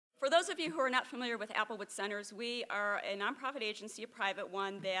those of you who are not familiar with Applewood Centers, we are a nonprofit agency, a private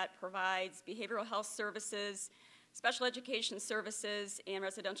one, that provides behavioral health services, special education services, and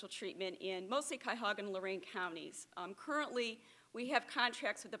residential treatment in mostly Cuyahoga and Lorain counties. Currently, we have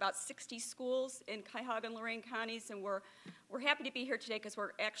contracts with about 60 schools in Cuyahoga and Lorain counties, and we're happy to be here today because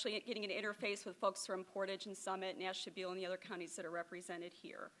we're actually getting an interface with folks from Portage and Summit and Ashtabula and the other counties that are represented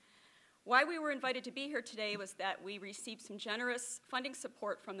here. Why we were invited to be here today was that we received some generous funding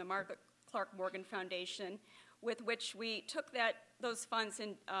support from the Margaret Clark Morgan Foundation, with which we took those funds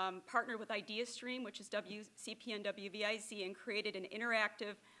and partnered with IdeaStream, which is WCP and WVIZ, and created an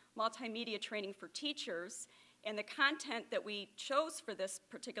interactive multimedia training for teachers. And the content that we chose for this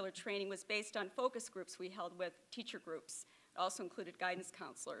particular training was based on focus groups we held with teacher groups. It also included guidance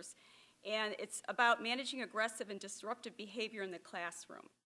counselors. And it's about managing aggressive and disruptive behavior in the classroom.